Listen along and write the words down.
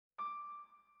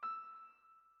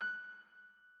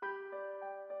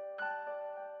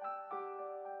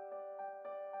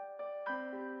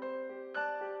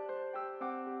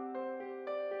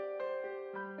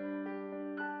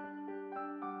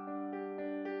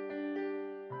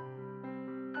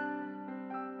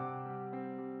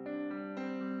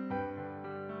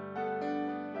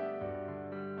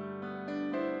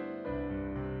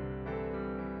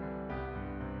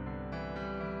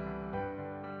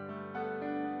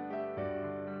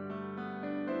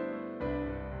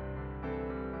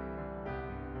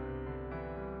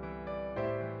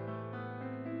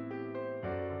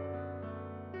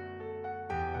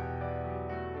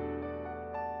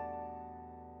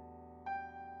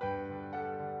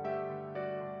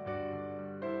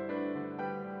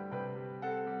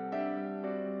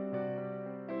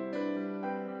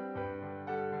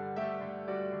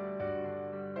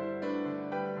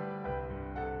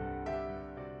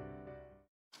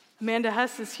Amanda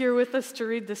Hess is here with us to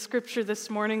read the scripture this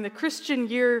morning. The Christian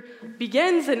year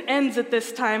begins and ends at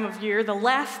this time of year. The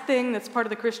last thing that's part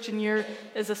of the Christian year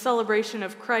is a celebration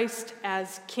of Christ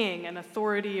as King, an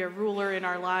authority, a ruler in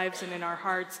our lives and in our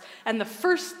hearts. And the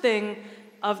first thing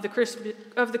of the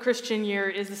Christian year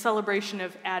is the celebration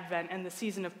of Advent and the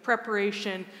season of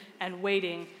preparation and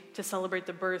waiting to celebrate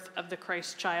the birth of the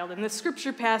Christ child. And this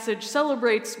scripture passage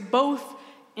celebrates both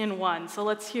in one. So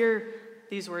let's hear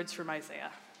these words from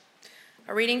Isaiah.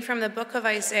 A reading from the book of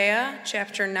Isaiah,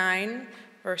 chapter 9,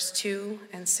 verse 2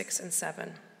 and 6 and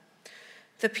 7.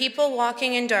 The people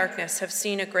walking in darkness have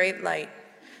seen a great light.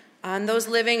 On those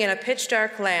living in a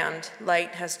pitch-dark land,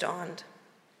 light has dawned.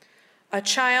 A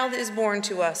child is born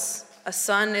to us, a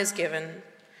son is given,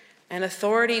 and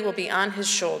authority will be on his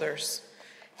shoulders.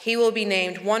 He will be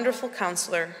named Wonderful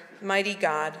Counselor, Mighty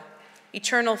God,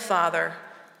 Eternal Father,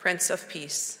 Prince of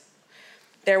Peace.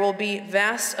 There will be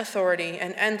vast authority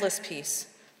and endless peace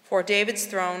for David's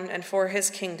throne and for his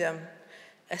kingdom,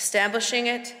 establishing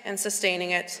it and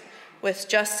sustaining it with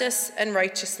justice and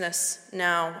righteousness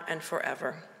now and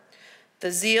forever.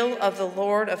 The zeal of the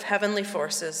Lord of heavenly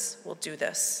forces will do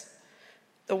this.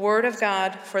 The word of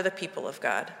God for the people of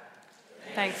God.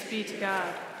 Thanks be to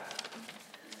God.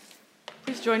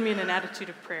 Please join me in an attitude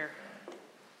of prayer.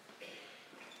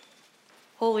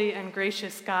 Holy and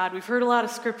gracious God, we've heard a lot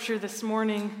of scripture this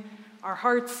morning. Our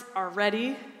hearts are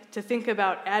ready to think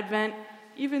about Advent,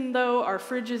 even though our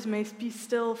fridges may be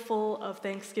still full of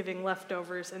Thanksgiving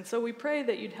leftovers. And so we pray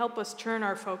that you'd help us turn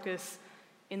our focus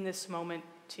in this moment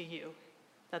to you,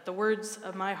 that the words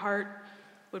of my heart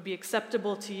would be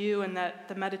acceptable to you, and that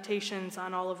the meditations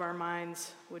on all of our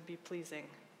minds would be pleasing,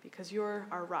 because you're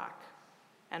our rock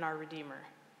and our Redeemer.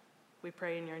 We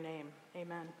pray in your name.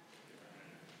 Amen.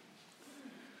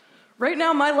 Right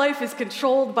now, my life is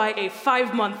controlled by a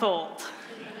 5-month-old.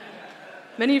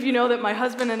 Many of you know that my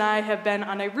husband and I have been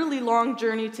on a really long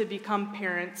journey to become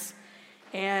parents,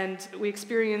 and we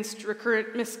experienced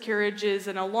recurrent miscarriages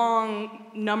and a long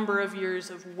number of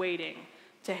years of waiting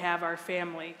to have our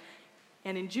family.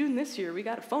 And in June this year, we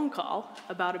got a phone call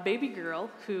about a baby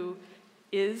girl who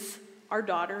is our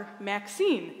daughter,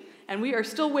 Maxine. And we are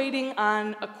still waiting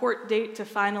on a court date to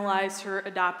finalize her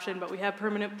adoption, but we have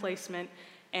permanent placement.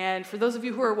 And for those of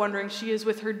you who are wondering, she is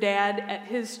with her dad at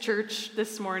his church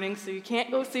this morning, so you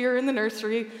can't go see her in the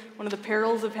nursery, one of the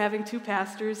perils of having 2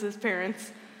 pastors as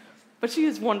parents. But she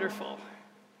is wonderful.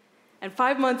 And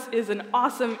 5 months is an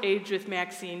awesome age with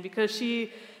Maxine because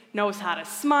she knows how to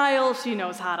smile, she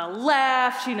knows how to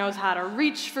laugh, she knows how to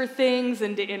reach for things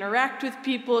and to interact with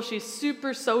people. She's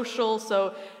super social,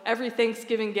 so every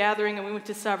Thanksgiving gathering, and we went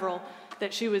to several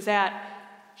that she was at,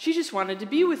 she just wanted to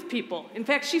be with people. In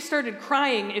fact, she started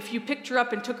crying if you picked her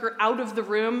up and took her out of the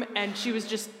room and she was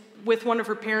just with one of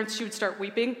her parents, she would start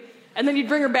weeping. And then you'd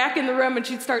bring her back in the room and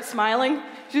she'd start smiling.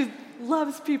 She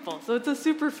loves people, so it's a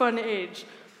super fun age.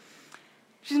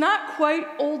 She's not quite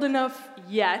old enough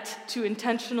yet to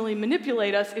intentionally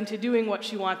manipulate us into doing what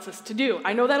she wants us to do.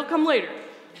 I know that'll come later,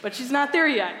 but she's not there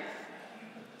yet.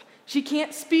 She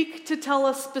can't speak to tell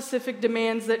us specific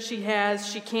demands that she has.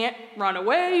 She can't run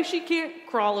away. She can't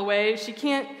crawl away. She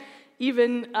can't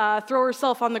even throw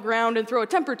herself on the ground and throw a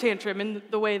temper tantrum in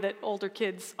the way that older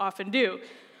kids often do.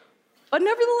 But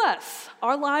nevertheless,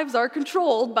 our lives are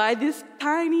controlled by this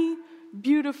tiny,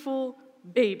 beautiful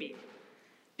baby.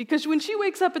 Because when she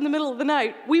wakes up in the middle of the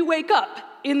night, we wake up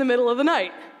in the middle of the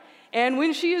night. And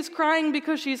when she is crying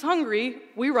because she's hungry,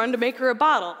 we run to make her a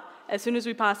bottle as soon as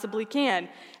we possibly can.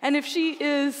 And if she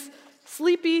is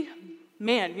sleepy,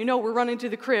 man, we're running to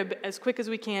the crib as quick as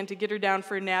we can to get her down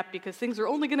for a nap because things are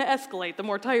only going to escalate the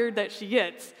more tired that she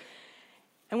gets.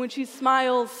 And when she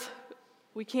smiles,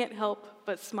 we can't help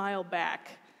but smile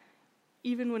back.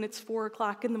 Even when it's 4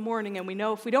 o'clock in the morning and we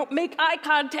know if we don't make eye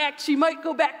contact, she might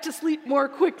go back to sleep more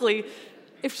quickly.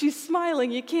 If she's smiling,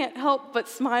 you can't help but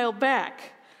smile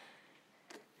back.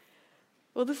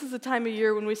 Well, this is a time of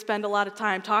year when we spend a lot of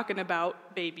time talking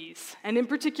about babies, and in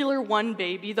particular one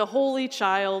baby, the Holy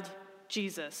Child,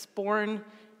 Jesus, born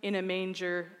in a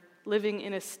manger, living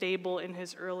in a stable in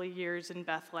his early years in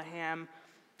Bethlehem,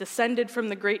 descended from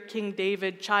the great King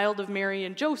David, child of Mary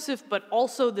and Joseph, but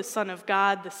also the Son of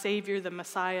God, the Savior, the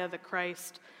Messiah, the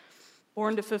Christ,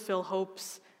 born to fulfill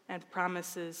hopes and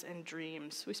promises and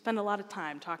dreams. We spend a lot of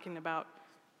time talking about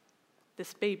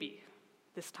this baby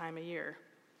this time of year.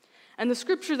 And the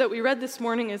scripture that we read this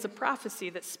morning is a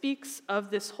prophecy that speaks of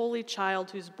this holy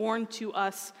child who's born to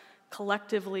us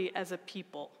collectively as a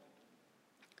people,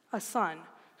 a son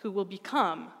who will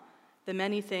become the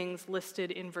many things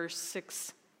listed in verse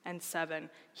 6 and 7.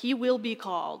 He will be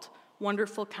called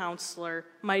Wonderful Counselor,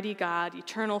 Mighty God,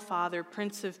 Eternal Father,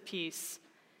 Prince of Peace.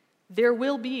 There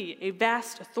will be a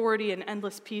vast authority and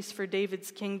endless peace for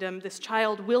David's kingdom. This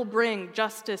child will bring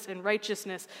justice and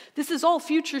righteousness. This is all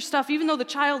future stuff. Even though the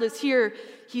child is here,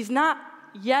 he's not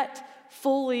yet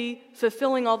fully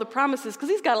fulfilling all the promises because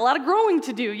he's got a lot of growing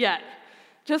to do yet.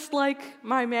 Just like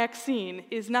my Maxine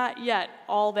is not yet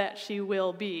all that she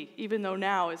will be, even though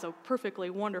now is a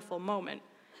perfectly wonderful moment.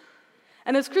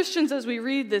 And as Christians, as we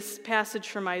read this passage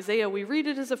from Isaiah, we read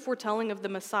it as a foretelling of the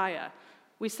Messiah.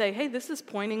 We say, hey, this is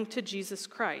pointing to Jesus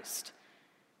Christ.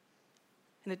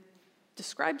 And it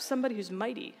describes somebody who's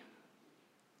mighty,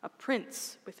 a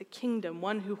prince with a kingdom,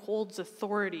 one who holds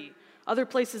authority. Other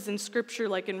places in Scripture,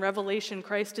 like in Revelation,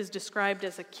 Christ is described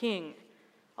as a king,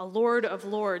 a Lord of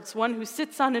lords, one who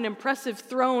sits on an impressive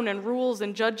throne and rules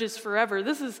and judges forever.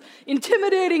 This is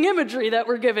intimidating imagery that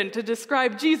we're given to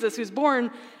describe Jesus, who's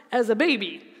born as a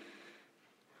baby.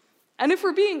 And if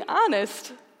we're being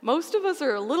honest, most of us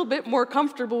are a little bit more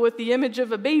comfortable with the image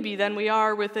of a baby than we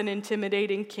are with an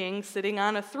intimidating king sitting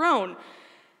on a throne.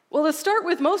 Well, to start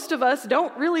with, most of us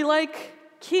don't really like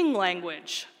king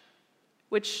language,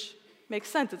 which makes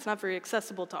sense. It's not very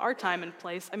accessible to our time and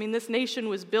place. I mean, this nation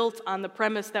was built on the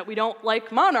premise that we don't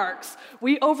like monarchs.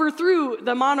 We overthrew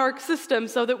the monarch system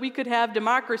so that we could have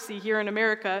democracy here in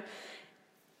America.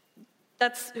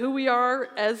 That's who we are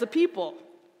as a people.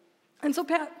 And so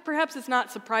perhaps it's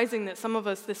not surprising that some of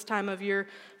us this time of year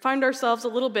find ourselves a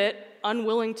little bit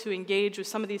unwilling to engage with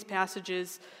some of these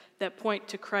passages that point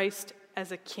to Christ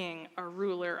as a king, a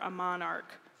ruler, a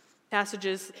monarch.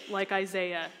 Passages like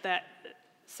Isaiah that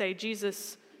say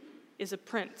Jesus is a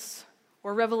prince,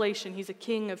 or Revelation, he's a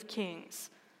king of kings.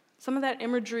 Some of that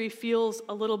imagery feels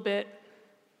a little bit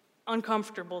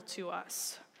uncomfortable to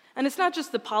us. And it's not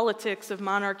just the politics of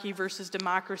monarchy versus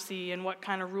democracy and what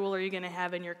kind of rule are you going to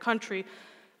have in your country.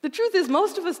 The truth is,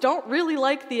 most of us don't really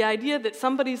like the idea that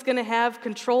somebody's going to have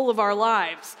control of our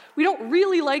lives. We don't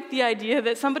really like the idea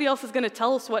that somebody else is going to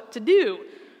tell us what to do,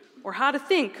 or how to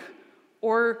think,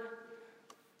 or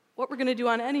what we're going to do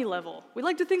on any level. We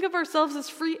like to think of ourselves as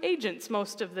free agents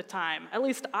most of the time. At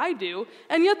least I do.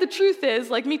 And yet the truth is,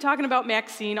 like me talking about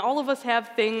Maxine, all of us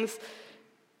have things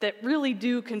that really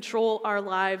do control our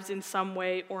lives in some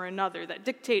way or another, that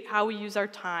dictate how we use our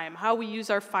time, how we use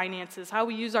our finances, how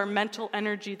we use our mental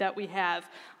energy that we have.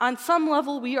 On some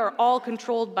level, we are all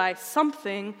controlled by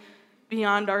something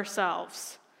beyond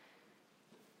ourselves.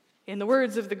 In the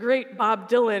words of the great Bob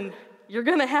Dylan, you're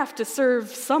going to have to serve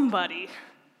somebody.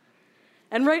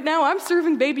 And right now, I'm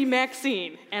serving baby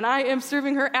Maxine, and I am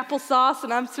serving her applesauce,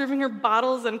 and I'm serving her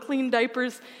bottles and clean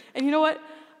diapers. And you know what?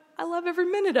 I love every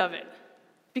minute of it,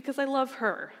 because I love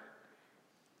her.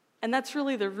 And that's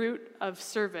really the root of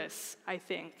service, I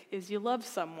think, is you love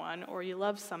someone or you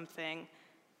love something,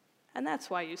 and that's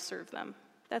why you serve them.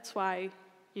 That's why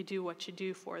you do what you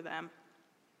do for them.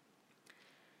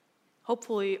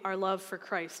 Hopefully, our love for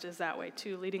Christ is that way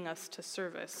too, leading us to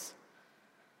service.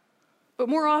 But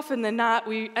more often than not,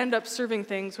 we end up serving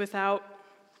things without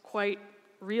quite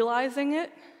realizing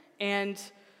it, and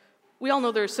we all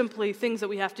know there are simply things that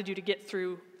we have to do to get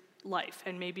through life,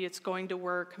 and maybe it's going to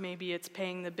work, maybe it's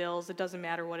paying the bills, it doesn't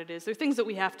matter what it is. There are things that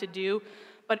we have to do,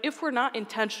 but if we're not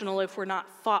intentional, if we're not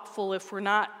thoughtful, if we're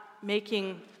not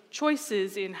making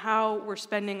choices in how we're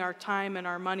spending our time and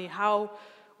our money, how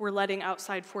we're letting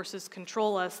outside forces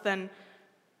control us, then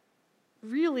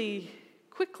really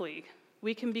quickly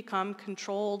we can become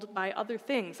controlled by other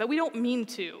things that we don't mean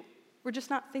to. We're just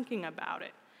not thinking about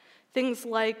it. Things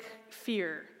like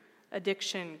fear,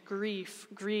 addiction, grief,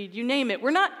 greed, you name it. We're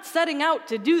not setting out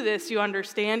to do this, you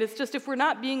understand. It's just if we're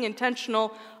not being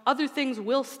intentional, other things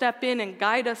will step in and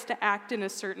guide us to act in a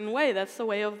certain way. That's the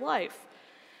way of life.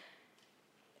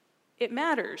 It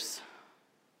matters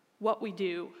what we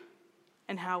do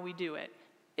and how we do it.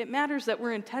 It matters that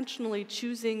we're intentionally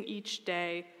choosing each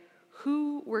day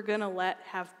who we're going to let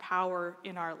have power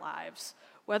in our lives,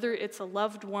 whether it's a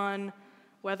loved one,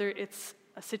 whether it's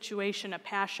a situation, a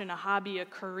passion, a hobby, a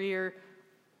career,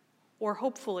 or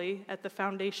hopefully, at the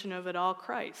foundation of it all,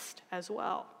 Christ as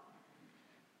well.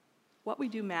 What we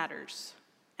do matters,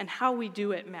 and how we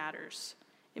do it matters.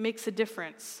 It makes a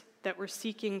difference that we're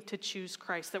seeking to choose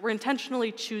Christ, that we're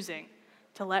intentionally choosing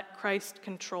to let Christ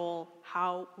control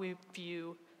how we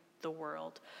view the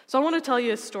world. So I want to tell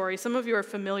you a story. Some of you are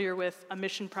familiar with a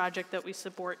mission project that we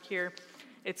support here.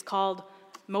 It's called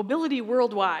Mobility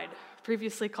Worldwide,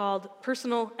 previously called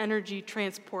Personal Energy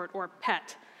Transport, or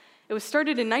PET. It was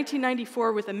started in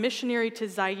 1994 with a missionary to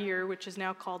Zaire, which is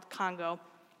now called Congo.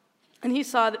 And he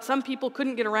saw that some people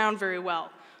couldn't get around very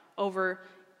well over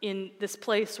in this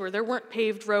place where there weren't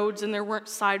paved roads and there weren't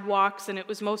sidewalks, and it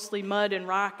was mostly mud and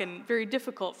rock and very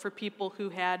difficult for people who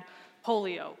had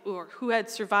polio or who had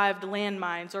survived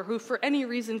landmines or who for any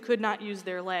reason could not use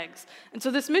their legs. And so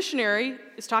this missionary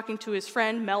is talking to his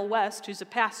friend Mel West, who's a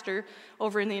pastor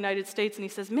over in the United States, and he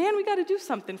says, man, we got to do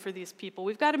something for these people.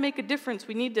 We've got to make a difference.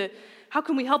 How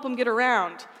can we help them get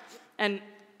around? And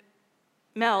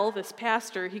Mel, this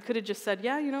pastor, he could have just said,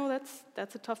 yeah,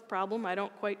 that's a tough problem. I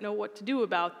don't quite know what to do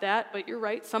about that, but you're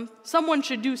right, someone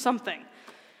should do something.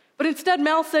 But instead,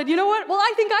 Mel said, you know what? Well,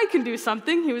 I think I can do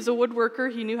something. He was a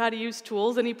woodworker. He knew how to use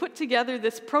tools, and he put together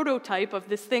this prototype of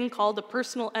this thing called a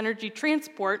personal energy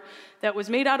transport that was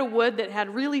made out of wood that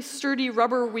had really sturdy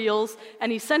rubber wheels,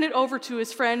 and he sent it over to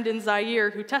his friend in Zaire,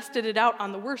 who tested it out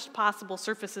on the worst possible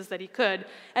surfaces that he could,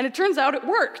 and it turns out it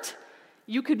worked.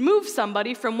 You could move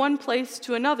somebody from one place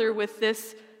to another with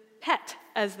this PET,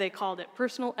 as they called it,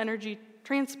 personal energy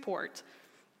transport.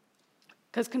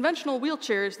 Because conventional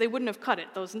wheelchairs, they wouldn't have cut it.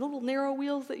 Those little narrow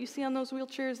wheels that you see on those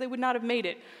wheelchairs, they would not have made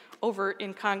it over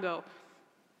in Congo.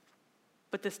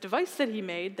 But this device that he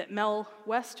made, that Mel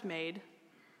West made,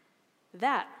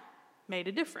 that made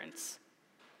a difference.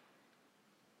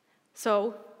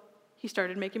 So he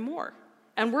started making more.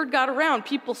 And word got around.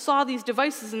 People saw these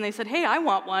devices and they said, hey, I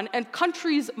want one. And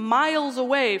countries miles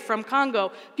away from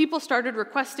Congo, people started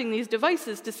requesting these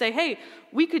devices to say, hey,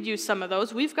 we could use some of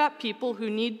those. We've got people who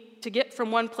need to get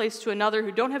from one place to another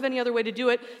who don't have any other way to do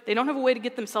it. They don't have a way to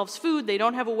get themselves food. They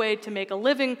don't have a way to make a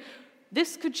living.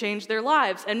 This could change their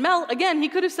lives. And Mel, again, he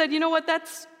could have said, you know what,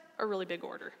 that's a really big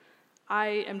order.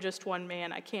 I am just one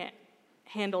man. I can't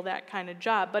handle that kind of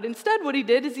job. But instead what he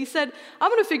did is he said, I'm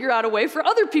going to figure out a way for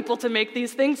other people to make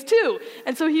these things too.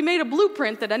 And so he made a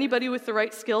blueprint that anybody with the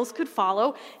right skills could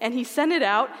follow, and he sent it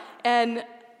out, and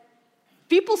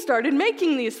people started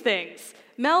making these things.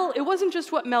 Mel, it wasn't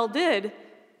just what Mel did,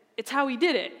 it's how he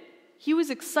did it. He was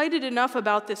excited enough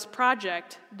about this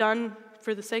project done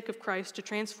for the sake of Christ to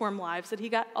transform lives that he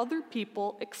got other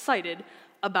people excited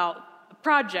about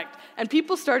project. And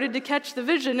people started to catch the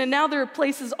vision, and now there are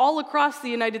places all across the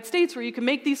United States where you can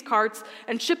make these carts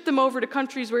and ship them over to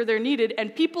countries where they're needed,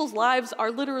 and people's lives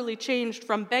are literally changed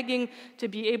from begging to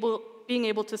being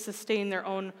able to sustain their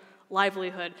own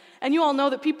livelihood. And you all know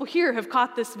that people here have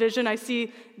caught this vision. I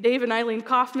see Dave and Eileen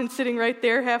Kaufman sitting right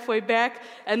there halfway back,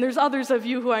 and there's others of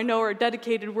you who I know are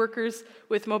dedicated workers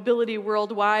with Mobility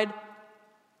Worldwide.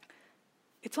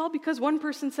 It's all because one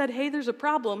person said, hey, there's a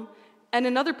problem, and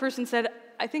another person said,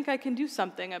 I think I can do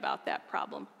something about that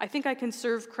problem. I think I can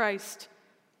serve Christ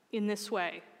in this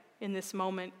way, in this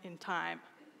moment in time.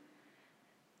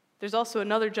 There's also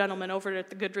another gentleman over at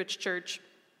the Goodrich Church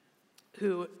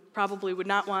who probably would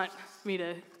not want me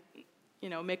to,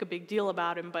 make a big deal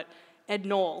about him, but Ed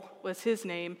Knoll was his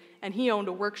name, and he owned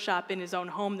a workshop in his own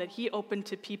home that he opened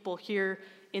to people here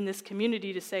in this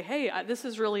community to say, hey, this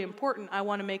is really important. I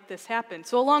want to make this happen.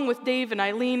 So along with Dave and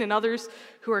Eileen and others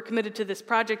who are committed to this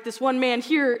project, this one man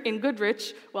here in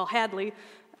Goodrich, Hadley,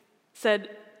 said,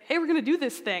 hey, we're going to do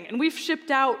this thing. And we've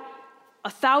shipped out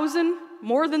 1,000,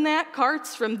 more than that,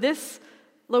 carts from this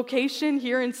location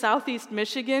here in Southeast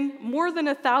Michigan. More than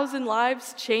 1,000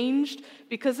 lives changed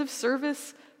because of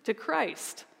service to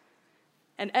Christ.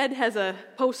 And Ed has a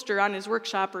poster on his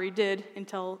workshop, or he did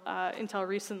until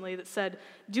recently, that said,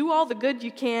 do all the good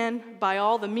you can, by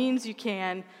all the means you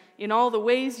can, in all the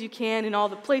ways you can, in all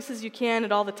the places you can,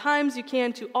 at all the times you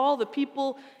can, to all the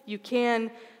people you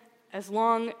can, as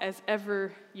long as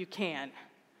ever you can.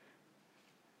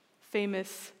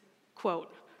 Famous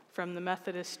quote from the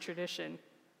Methodist tradition.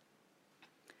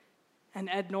 And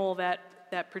Ed Knoll,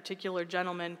 that particular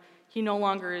gentleman, he no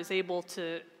longer is able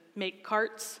to make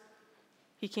carts.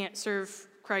 He can't serve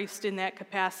Christ in that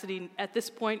capacity at this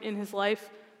point in his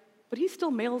life, but he still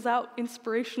mails out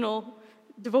inspirational,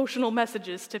 devotional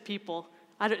messages to people.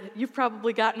 You've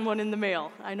probably gotten one in the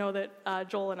mail. I know that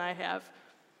Joel and I have.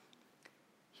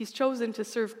 He's chosen to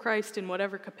serve Christ in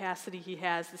whatever capacity he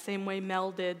has, the same way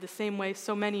Mel did, the same way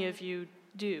so many of you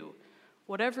do.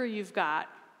 Whatever you've got,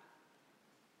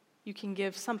 you can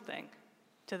give something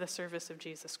to the service of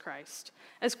Jesus Christ.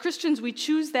 As Christians, we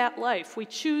choose that life. We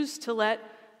choose to let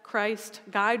Christ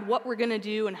guide what we're going to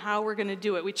do and how we're going to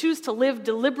do it. We choose to live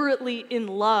deliberately in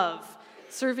love,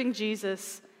 serving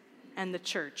Jesus and the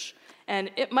church.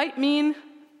 And it might mean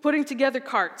putting together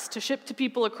carts to ship to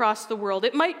people across the world.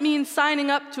 It might mean signing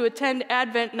up to attend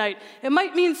Advent night. It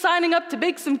might mean signing up to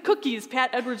bake some cookies. Pat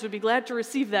Edwards would be glad to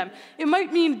receive them. It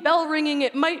might mean bell ringing.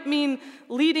 It might mean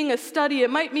leading a study.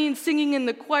 It might mean singing in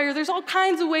the choir. There's all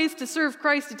kinds of ways to serve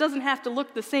Christ. It doesn't have to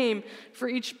look the same for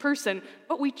each person,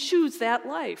 but we choose that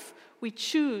life. We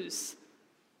choose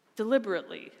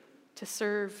deliberately to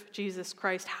serve Jesus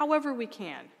Christ however we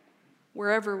can,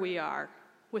 wherever we are,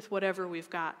 with whatever we've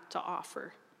got to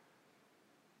offer.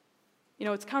 You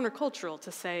know, it's countercultural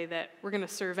to say that we're going to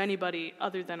serve anybody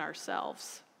other than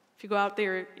ourselves. If you go out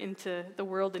there into the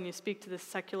world and you speak to this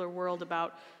secular world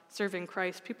about serving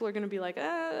Christ, people are going to be like,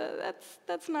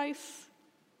 that's nice,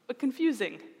 but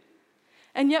confusing.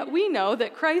 And yet we know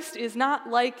that Christ is not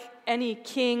like any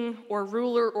king or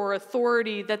ruler or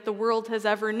authority that the world has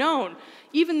ever known.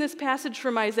 Even this passage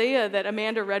from Isaiah that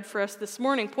Amanda read for us this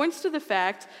morning points to the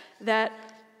fact that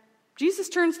Jesus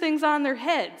turns things on their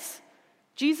heads.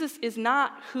 Jesus is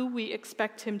not who we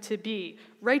expect him to be.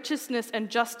 Righteousness and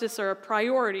justice are a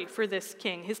priority for this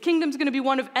king. His kingdom's going to be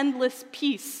one of endless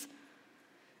peace.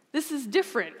 This is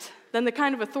different than the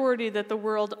kind of authority that the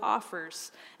world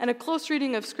offers. And a close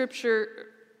reading of Scripture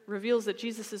reveals that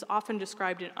Jesus is often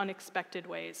described in unexpected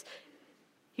ways.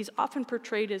 He's often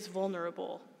portrayed as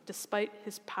vulnerable, despite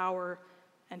his power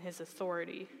and his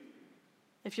authority.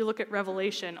 If you look at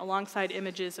Revelation, alongside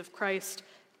images of Christ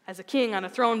as a king on a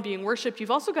throne being worshipped, you've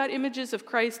also got images of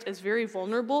Christ as very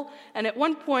vulnerable. And at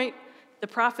one point, the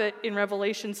prophet in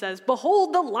Revelation says,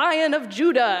 "Behold the Lion of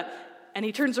Judah!" And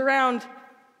he turns around,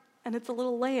 and it's a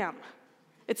little lamb.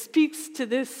 It speaks to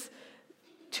this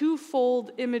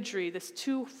twofold imagery, this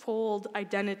twofold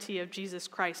identity of Jesus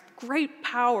Christ. Great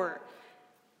power,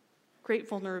 great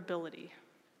vulnerability.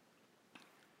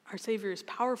 Our Savior is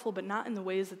powerful, but not in the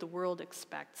ways that the world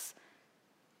expects,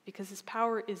 because his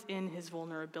power is in his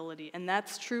vulnerability. And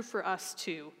that's true for us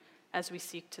too, as we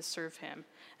seek to serve him.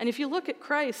 And if you look at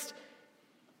Christ,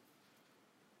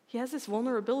 he has this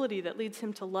vulnerability that leads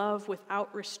him to love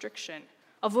without restriction.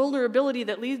 A vulnerability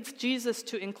that leads Jesus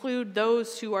to include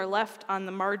those who are left on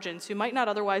the margins, who might not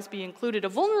otherwise be included. A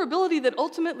vulnerability that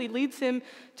ultimately leads him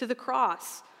to the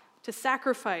cross, to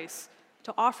sacrifice,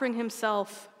 to offering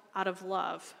himself out of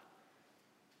love.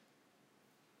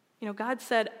 You know, God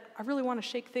said, I really want to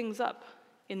shake things up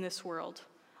in this world.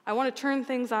 I want to turn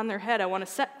things on their head. I want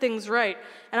to set things right.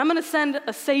 And I'm going to send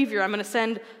a Savior. I'm going to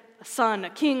send a son, a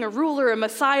king, a ruler, a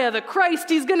Messiah, the Christ.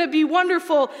 He's going to be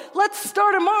wonderful. Let's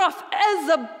start him off as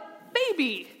a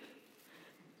baby.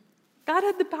 God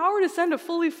had the power to send a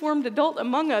fully formed adult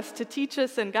among us to teach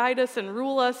us and guide us and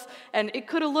rule us. And it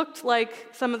could have looked like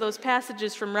some of those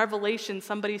passages from Revelation,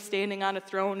 somebody standing on a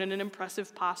throne in an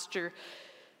impressive posture.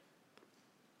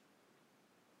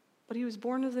 But he was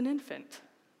born as an infant.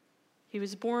 He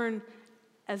was born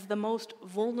as the most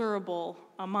vulnerable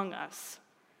among us.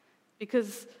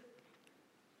 Because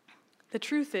the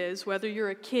truth is, whether you're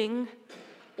a king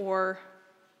or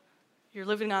you're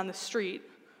living on the street,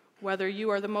 whether you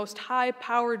are the most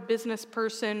high-powered business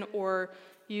person or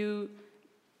you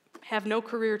have no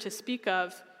career to speak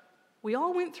of, we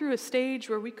all went through a stage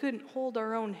where we couldn't hold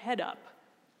our own head up.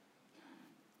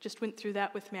 Just went through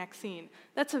that with Maxine.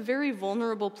 That's a very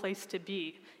vulnerable place to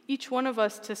be. Each one of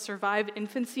us, to survive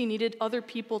infancy, needed other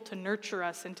people to nurture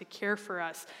us and to care for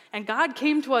us. And God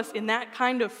came to us in that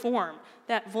kind of form,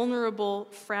 that vulnerable,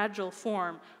 fragile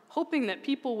form, hoping that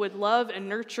people would love and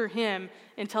nurture him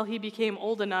until he became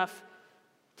old enough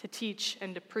to teach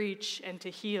and to preach and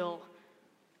to heal.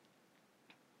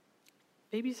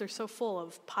 Babies are so full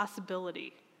of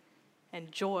possibility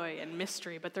and joy and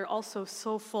mystery, but they're also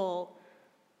so full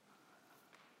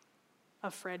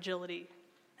of fragility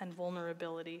and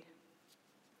vulnerability.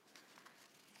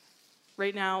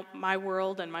 Right now, my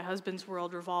world and my husband's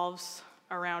world revolves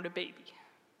around a baby,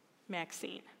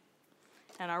 Maxine.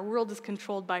 And our world is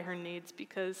controlled by her needs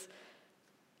because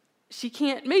she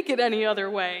can't make it any other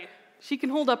way. She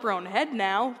can hold up her own head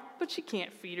now, but she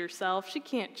can't feed herself. She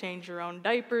can't change her own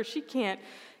diaper. She can't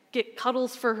get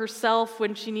cuddles for herself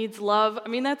when she needs love. I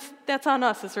mean, that's on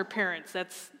us as her parents.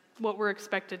 That's what we're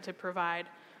expected to provide.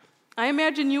 I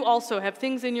imagine you also have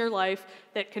things in your life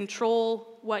that control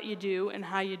what you do and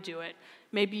how you do it.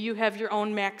 Maybe you have your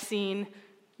own Maxine.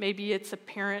 Maybe it's a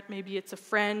parent. Maybe it's a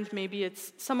friend. Maybe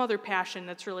it's some other passion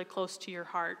that's really close to your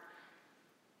heart.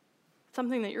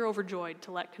 Something that you're overjoyed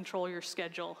to let control your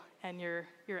schedule and your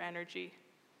energy.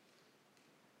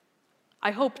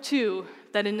 I hope, too,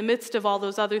 that in the midst of all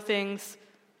those other things,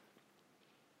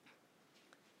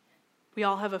 we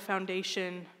all have a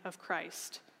foundation of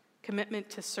Christ. Commitment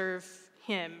to serve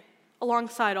him.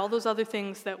 Alongside all those other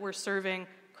things that we're serving,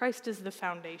 Christ is the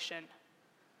foundation.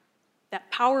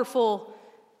 That powerful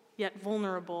yet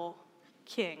vulnerable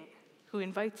king who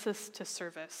invites us to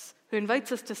service, who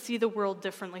invites us to see the world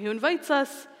differently, who invites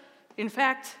us, in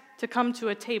fact, to come to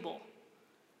a table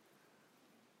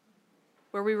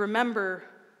where we remember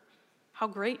how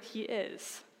great he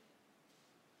is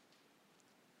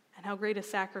and how great a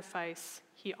sacrifice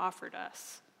he offered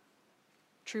us.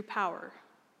 True power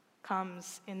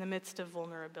comes in the midst of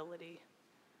vulnerability.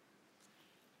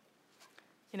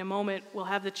 In a moment, we'll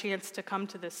have the chance to come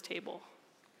to this table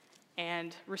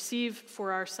and receive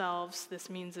for ourselves this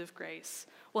means of grace.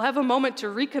 We'll have a moment to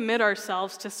recommit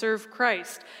ourselves to serve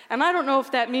Christ. And I don't know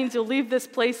if that means you'll leave this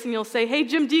place and you'll say, hey,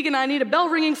 Jim Deegan, I need a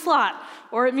bell-ringing slot.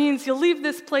 Or it means you'll leave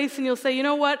this place and you'll say, you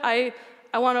know what, I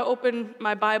want to open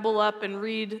my Bible up and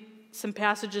read some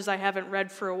passages I haven't read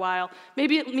for a while.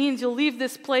 Maybe it means you'll leave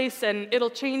this place and it'll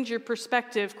change your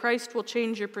perspective. Christ will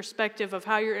change your perspective of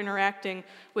how you're interacting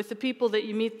with the people that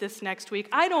you meet this next week.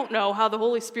 I don't know how the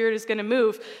Holy Spirit is going to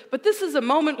move, but this is a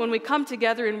moment when we come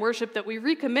together in worship that we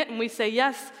recommit and we say,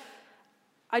 yes,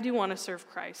 I do want to serve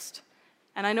Christ.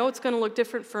 And I know it's going to look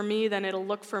different for me than it'll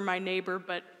look for my neighbor,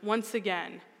 but once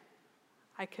again,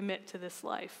 I commit to this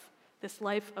life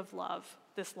of love,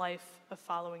 this life of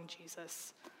following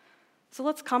Jesus. So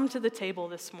let's come to the table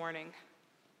this morning.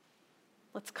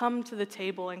 Let's come to the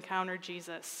table and encounter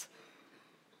Jesus.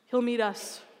 He'll meet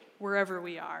us wherever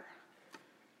we are.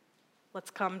 Let's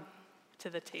come to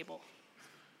the table.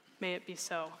 May it be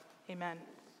so. Amen.